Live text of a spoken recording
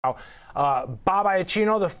Bob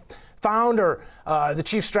Iaccino, the founder, the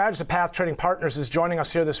chief strategist of Path Trading Partners, is joining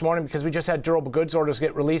us here this morning because we just had durable goods orders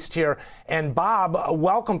get released here. And Bob,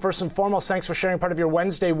 welcome. First and foremost, thanks for sharing part of your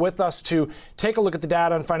Wednesday with us to take a look at the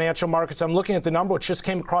data on financial markets. I'm looking at the number which just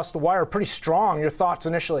came across the wire, pretty strong. Your thoughts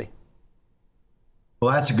initially?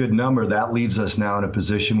 Well, that's a good number. That leaves us now in a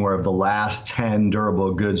position where of the last 10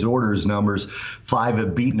 durable goods orders numbers, 5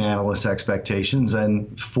 have beaten analyst expectations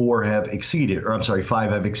and 5 have exceeded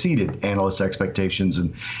analyst expectations.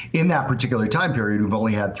 And in that particular time period, we've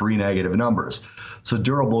only had 3 negative numbers. So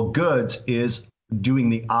durable goods is doing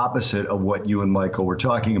the opposite of what you and Michael were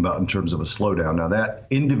talking about in terms of a slowdown. Now, that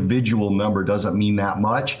individual number doesn't mean that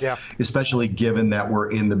much, especially given that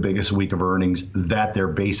we're in the biggest week of earnings that there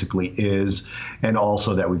basically is, and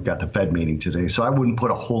also that we've got the Fed meeting today. So I wouldn't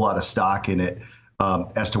put a whole lot of stock in it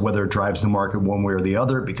as to whether it drives the market one way or the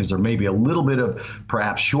other, because there may be a little bit of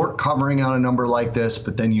perhaps short covering on a number like this,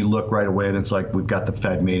 but then you look right away and it's like we've got the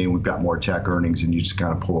Fed meeting, we've got more tech earnings, and you just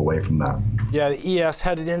kind of pull away from that. Yeah, the ES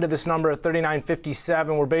headed into this number at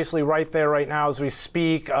 39.57. We're basically right there right now as we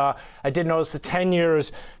speak. I did notice the 10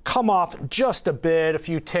 years come off just a bit, a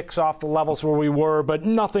few ticks off the levels where we were, but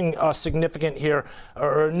nothing significant here,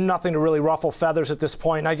 or nothing to really ruffle feathers at this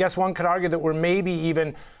point. And I guess one could argue that we're maybe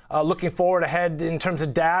even looking forward ahead in terms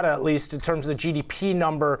of data, at least in terms of the GDP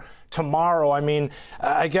number tomorrow. I mean,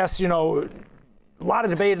 I guess, a lot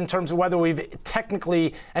of debate in terms of whether we've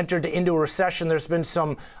technically entered into a recession. There's been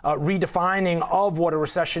some redefining of what a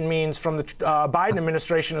recession means from the Biden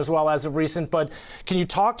administration as well as of recent. But can you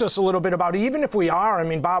talk to us a little bit about, even if we are, I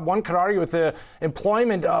mean, Bob, one could argue with the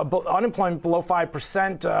unemployment below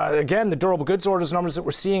 5%, again, the durable goods orders numbers that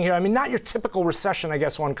we're seeing here, I mean, not your typical recession, I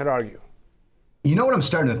guess one could argue. You know what I'm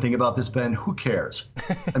starting to think about this, Ben? Who cares?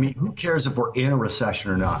 I mean, who cares if we're in a recession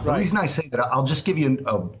or not? Right. The reason I say that, I'll just give you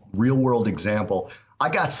a real world example. I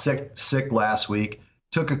got sick last week,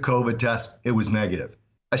 took a COVID test. It was negative.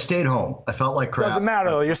 I stayed home. I felt like crap. Doesn't matter,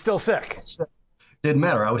 though. You're still sick. Didn't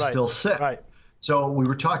matter. I was still sick. Right. So we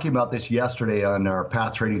were talking about this yesterday on our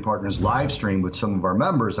Path Trading Partners live stream with some of our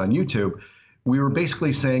members on YouTube. We were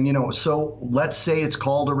basically saying, so let's say it's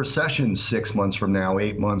called a recession 6 months from now,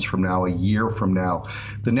 8 months from now, a year from now.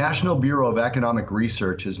 The National Bureau of Economic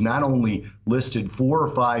Research has not only listed 4 or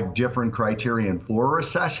 5 different criterion for a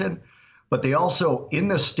recession, but they also, in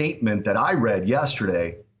the statement that I read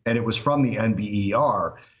yesterday, and it was from the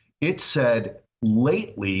NBER, it said,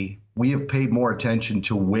 lately, we have paid more attention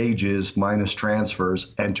to wages minus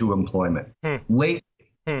transfers and to employment. Lately.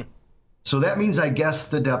 So that means, I guess,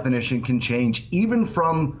 the definition can change even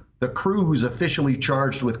from the crew who's officially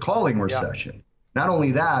charged with calling recession. Yeah. Not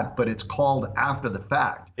only that, but it's called after the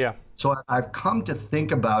fact. Yeah. So I've come to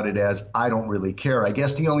think about it as I don't really care. I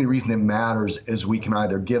guess the only reason it matters is we can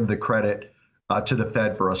either give the credit to the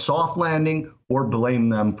Fed for a soft landing or blame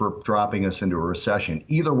them for dropping us into a recession.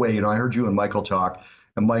 Either way, I heard you and Michael talk,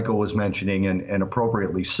 and Michael was mentioning, and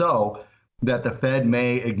appropriately so, that the Fed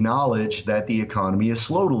may acknowledge that the economy has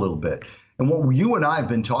slowed a little bit. And what you and I have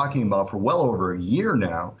been talking about for well over a year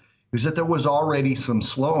now is that there was already some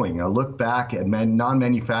slowing. I look back at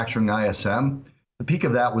non-manufacturing ISM. The peak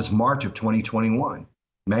of that was March of 2021.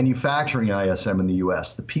 Manufacturing ISM in the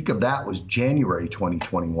U.S., the peak of that was January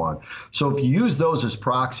 2021. So if you use those as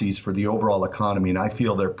proxies for the overall economy, and I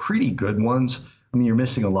feel they're pretty good ones, I mean, you're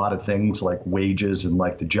missing a lot of things like wages and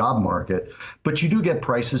like the job market, but you do get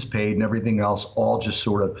prices paid and everything else all just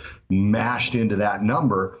sort of mashed into that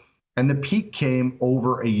number. And the peak came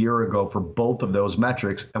over a year ago for both of those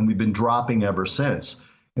metrics, and we've been dropping ever since.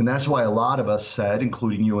 And that's why a lot of us said,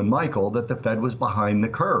 including you and Michael, that the Fed was behind the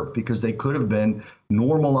curve because they could have been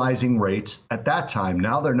normalizing rates at that time.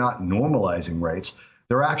 Now they're not normalizing rates.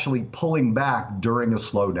 They're actually pulling back during a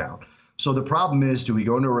slowdown. So the problem is, do we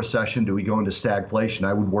go into a recession? Do we go into stagflation?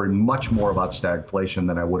 I would worry much more about stagflation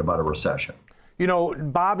than I would about a recession.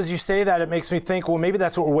 Bob, as you say that, it makes me think, well, maybe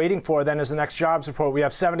that's what we're waiting for then as the next jobs report. We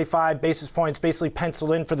have 75 basis points basically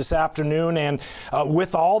penciled in for this afternoon. And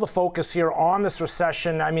with all the focus here on this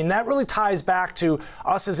recession, I mean, that really ties back to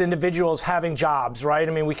us as individuals having jobs, right?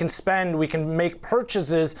 I mean, we can spend, we can make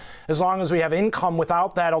purchases as long as we have income.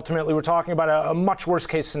 Without that, ultimately, we're talking about a much worse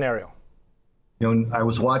case scenario. I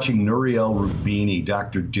was watching Nouriel Roubini,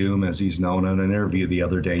 Dr. Doom, as he's known, on an interview the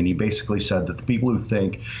other day, and he basically said that the people who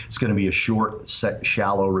think it's going to be a short,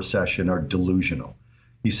 shallow recession are delusional.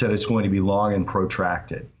 He said it's going to be long and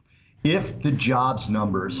protracted. If the jobs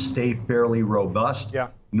numbers stay fairly robust,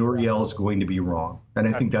 Nouriel is going to be wrong. And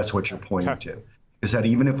I think that's what you're pointing to, is that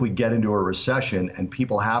even if we get into a recession and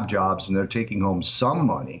people have jobs and they're taking home some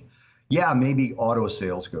money, yeah, maybe auto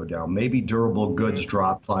sales go down. Maybe durable goods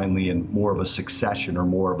drop finally in more of a succession or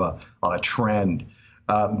more of a trend.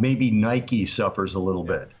 Maybe Nike suffers a little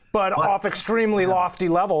bit. But off extremely lofty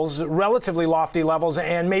levels, relatively lofty levels,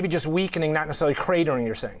 and maybe just weakening, not necessarily cratering,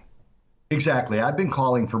 you're saying. Exactly. I've been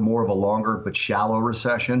calling for more of a longer but shallow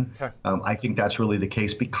recession. Okay. I think that's really the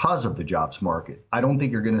case because of the jobs market. I don't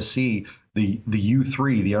think you're going to see the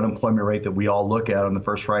U3, the unemployment rate that we all look at on the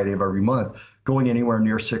first Friday of every month, going anywhere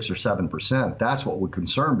near 6 or 7%. That's what would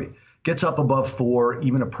concern me. Gets up above 4,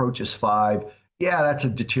 even approaches 5. Yeah, that's a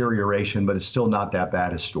deterioration, but it's still not that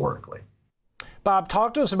bad historically. Bob,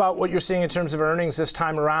 talk to us about what you're seeing in terms of earnings this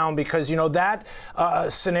time around, because, that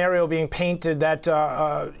scenario being painted, that,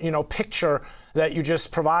 picture that you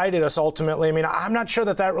just provided us ultimately, I mean, I'm not sure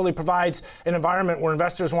that really provides an environment where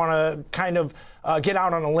investors want to kind of get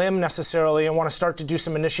out on a limb necessarily and want to start to do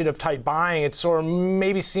some initiative type buying. It sort of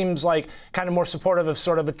maybe seems like kind of more supportive of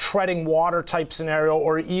sort of a treading water type scenario,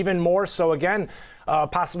 or even more so, again,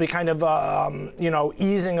 possibly kind of,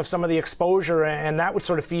 easing of some of the exposure, and that would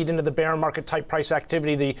sort of feed into the bear market type price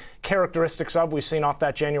activity, the characteristics of we've seen off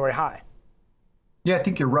that January high. Yeah, I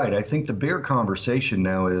think you're right. I think the bear conversation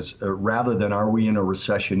now is rather than are we in a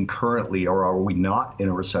recession currently or are we not in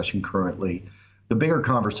a recession currently, the bigger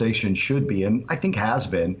conversation should be, and I think has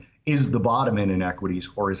been, is the bottom in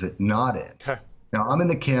equities or is it not in? Okay. Now, I'm in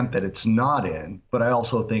the camp that it's not in, but I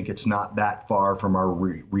also think it's not that far from our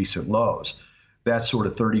recent lows. That sort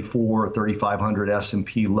of 3,500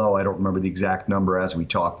 S&P low, I don't remember the exact number as we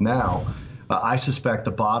talk now. I suspect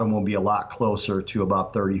the bottom will be a lot closer to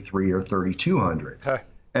about 33 or 3,200.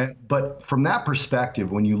 Okay. But from that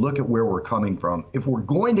perspective, when you look at where we're coming from, if we're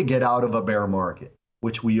going to get out of a bear market,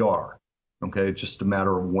 which we are, okay, it's just a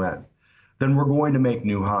matter of when, then we're going to make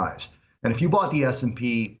new highs. And if you bought the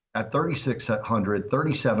S&P at 3,600,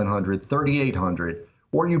 3,700, 3,800,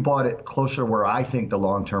 or you bought it closer to where I think the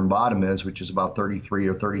long-term bottom is, which is about 33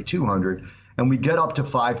 or 3,200, and we get up to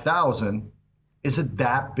 5,000, is it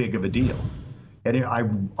that big of a deal? And I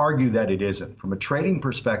argue that it isn't. From a trading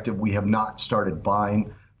perspective, we have not started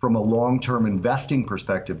buying. From a long-term investing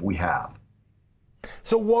perspective, we have.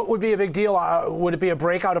 So what would be a big deal? Would it be a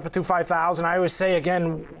breakout up through 5,000? I always say,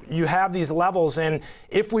 again, you have these levels, and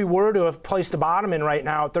if we were to have placed a bottom in right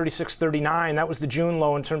now at 36.39, that was the June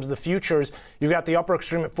low in terms of the futures. You've got the upper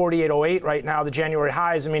extreme at 48.08 right now, the January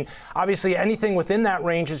highs. I mean, obviously anything within that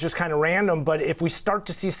range is just kind of random, but if we start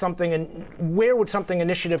to see something, and where would something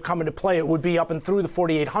initiative come into play? It would be up and through the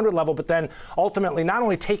 4,800 level, but then ultimately not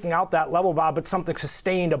only taking out that level, Bob, but something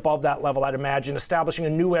sustained above that level, I'd imagine, establishing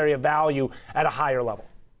a new area of value at a higher level.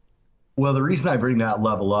 Well, the reason I bring that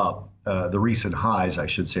level up, the recent highs, I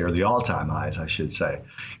should say, or the all-time highs, I should say,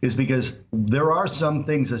 is because there are some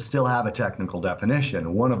things that still have a technical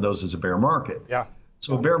definition. One of those is a bear market. Yeah.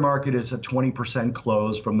 So a bear market is a 20%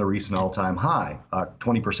 close from the recent all-time high,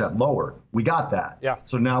 20% lower. We got that. Yeah.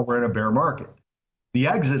 So now we're in a bear market. The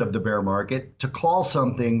exit of the bear market, to call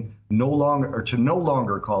something no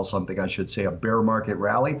longer call something, I should say, a bear market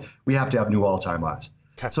rally, we have to have new all-time highs.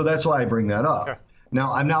 Okay. So that's why I bring that up. Okay.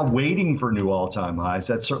 Now, I'm not waiting for new all-time highs.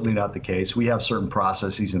 That's certainly not the case. We have certain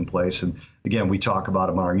processes in place. And again, we talk about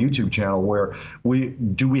them on our YouTube channel where we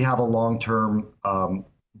have a long-term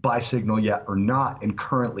buy signal yet or not? And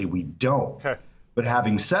currently we don't. Okay. But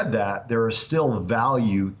having said that, there is still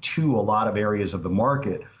value to a lot of areas of the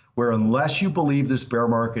market where unless you believe this bear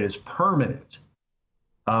market is permanent,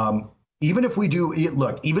 even if we do,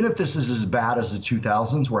 look, even if this is as bad as the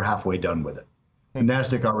 2000s, we're halfway done with it. The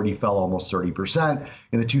NASDAQ already fell almost 30%.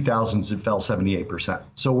 In the 2000s, it fell 78%.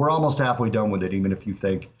 So we're almost halfway done with it, even if you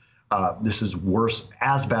think this is worse,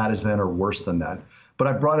 as bad as then or worse than that. But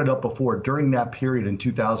I've brought it up before. During that period in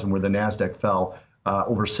 2000 where the NASDAQ fell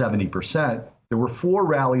over 70%, there were 4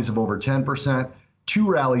 rallies of over 10%, 2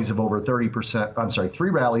 rallies of over 30%, I'm sorry, 3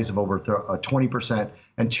 rallies of over 20%,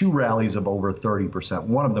 and 2 rallies of over 30%.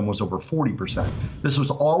 One of them was over 40%. This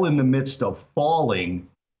was all in the midst of falling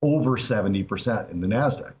over 70% in the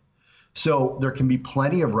NASDAQ. So there can be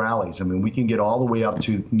plenty of rallies. I mean, we can get all the way up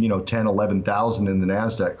to, 10, 11,000 in the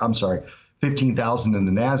NASDAQ. I'm sorry, 15,000 in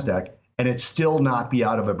the NASDAQ, and it still not be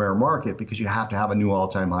out of a bear market because you have to have a new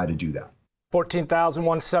all-time high to do that.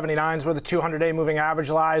 14,179 is where the 200-day moving average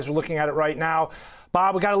lies. We're looking at it right now.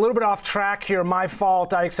 Bob, we got a little bit off track here. My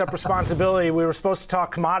fault. I accept responsibility. We were supposed to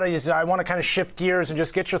talk commodities. I want to kind of shift gears and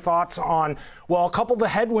just get your thoughts on, well, a couple of the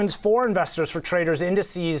headwinds for investors, for traders,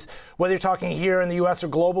 indices, whether you're talking here in the U.S. or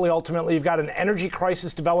globally. Ultimately, you've got an energy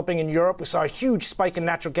crisis developing in Europe. We saw a huge spike in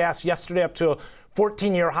natural gas yesterday up to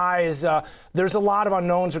 14-year highs. There's a lot of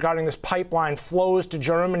unknowns regarding this pipeline flows to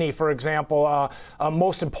Germany, for example.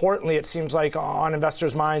 Most importantly, it seems like on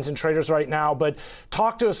investors' minds and traders right now. But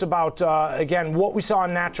talk to us about, again, what we saw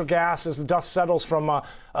in natural gas as the dust settles from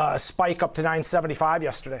a spike up to 975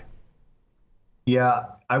 yesterday. Yeah,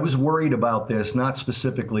 I was worried about this, not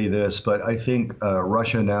specifically this, but I think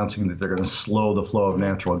Russia announcing that they're going to slow the flow of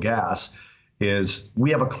natural gas is,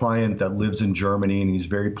 we have a client that lives in Germany and he's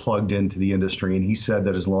very plugged into the industry. And he said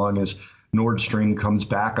that as long as Nord Stream comes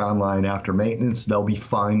back online after maintenance, they'll be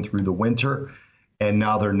fine through the winter. And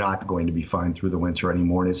now they're not going to be fine through the winter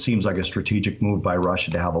anymore. And it seems like a strategic move by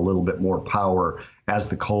Russia to have a little bit more power as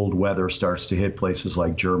the cold weather starts to hit places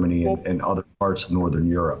like Germany and other parts of Northern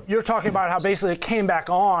Europe. You're talking about how basically it came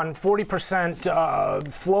back on, 40%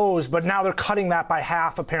 flows, but now they're cutting that by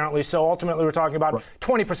half, apparently. So ultimately, we're talking about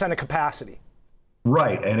 20% of capacity.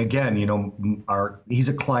 Right. And again, you know, he's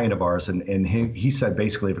a client of ours, and he said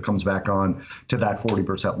basically if it comes back on to that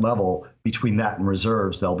 40% level, between that and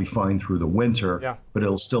reserves, they'll be fine through the winter, but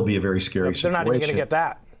it'll still be a very scary situation. They're not even going to get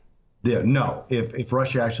that. Yeah, no. If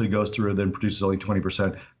Russia actually goes through and then produces only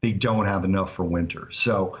 20%, they don't have enough for winter.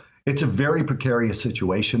 So it's a very precarious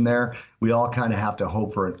situation there. We all kind of have to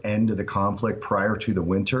hope for an end to the conflict prior to the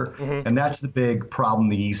winter. And that's the big problem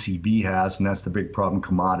the ECB has, and that's the big problem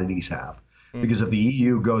commodities have. Because if the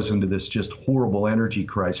EU goes into this just horrible energy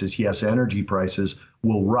crisis, yes, energy prices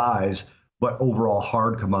will rise, but overall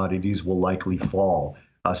hard commodities will likely fall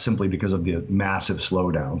simply because of the massive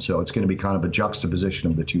slowdown. So it's going to be kind of a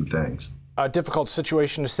juxtaposition of the two things. A difficult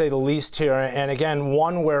situation to say the least here. And again,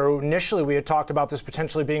 one where initially we had talked about this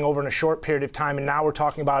potentially being over in a short period of time. And now we're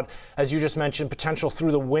talking about, as you just mentioned, potential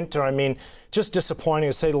through the winter. I mean, just disappointing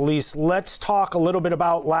to say the least. Let's talk a little bit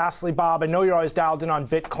about, lastly, Bob, I know you're always dialed in on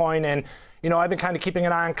Bitcoin, and you know, I've been kind of keeping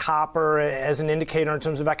an eye on copper as an indicator in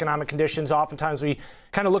terms of economic conditions. Oftentimes we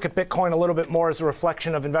kind of look at Bitcoin a little bit more as a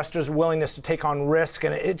reflection of investors' willingness to take on risk.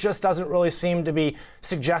 And it just doesn't really seem to be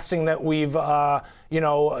suggesting that we've, you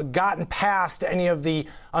know, gotten past any of the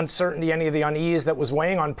uncertainty, any of the unease that was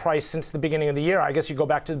weighing on price since the beginning of the year. I guess you go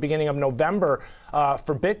back to the beginning of November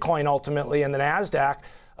for Bitcoin ultimately and the NASDAQ.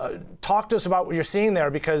 Talk to us about what you're seeing there,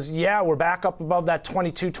 because, yeah, we're back up above that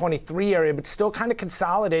 22, 23 area, but still kind of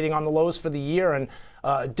consolidating on the lows for the year,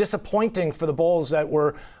 and disappointing for the bulls that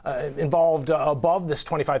were involved above this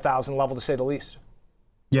 25,000 level, to say the least.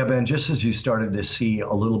 Yeah, Ben, just as you started to see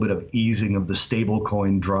a little bit of easing of the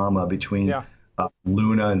stablecoin drama between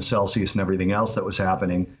Luna and Celsius and everything else that was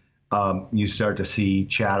happening, you start to see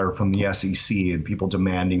chatter from the SEC and people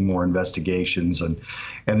demanding more investigations. And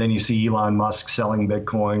then you see Elon Musk selling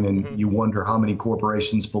Bitcoin, and you wonder how many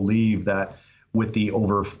corporations believe that with the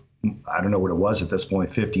over, I don't know what it was at this point,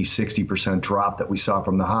 50, 60% drop that we saw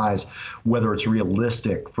from the highs, whether it's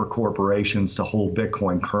realistic for corporations to hold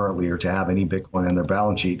Bitcoin currently or to have any Bitcoin on their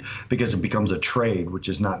balance sheet, because it becomes a trade, which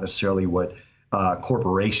is not necessarily what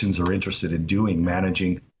corporations are interested in doing,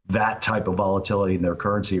 managing that type of volatility in their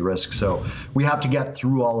currency risk. So we have to get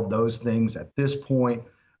through all of those things. At this point,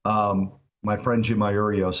 my friend Jim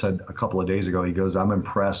Iurio said a couple of days ago, he goes, I'm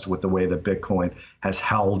impressed with the way that Bitcoin has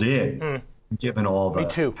held in, given all the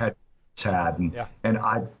headwinds it's had. And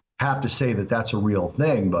I have to say that that's a real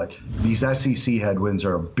thing, but these SEC headwinds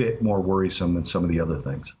are a bit more worrisome than some of the other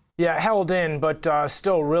things. Yeah, held in, but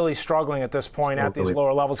still really struggling at this point at these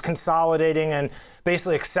lower levels, consolidating and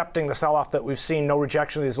basically accepting the sell-off that we've seen. No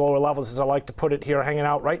rejection of these lower levels, as I like to put it here, hanging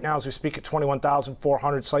out right now as we speak at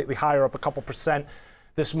 21,400, slightly higher, up a couple percent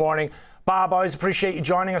this morning. Bob, always appreciate you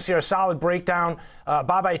joining us here. A solid breakdown.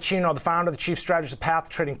 Bob Iaccino, the founder, the chief strategist of Path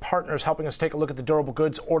Trading Partners, helping us take a look at the durable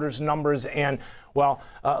goods orders numbers and, well,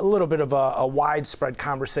 a little bit of a widespread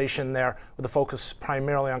conversation there with a focus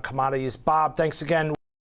primarily on commodities. Bob, thanks again.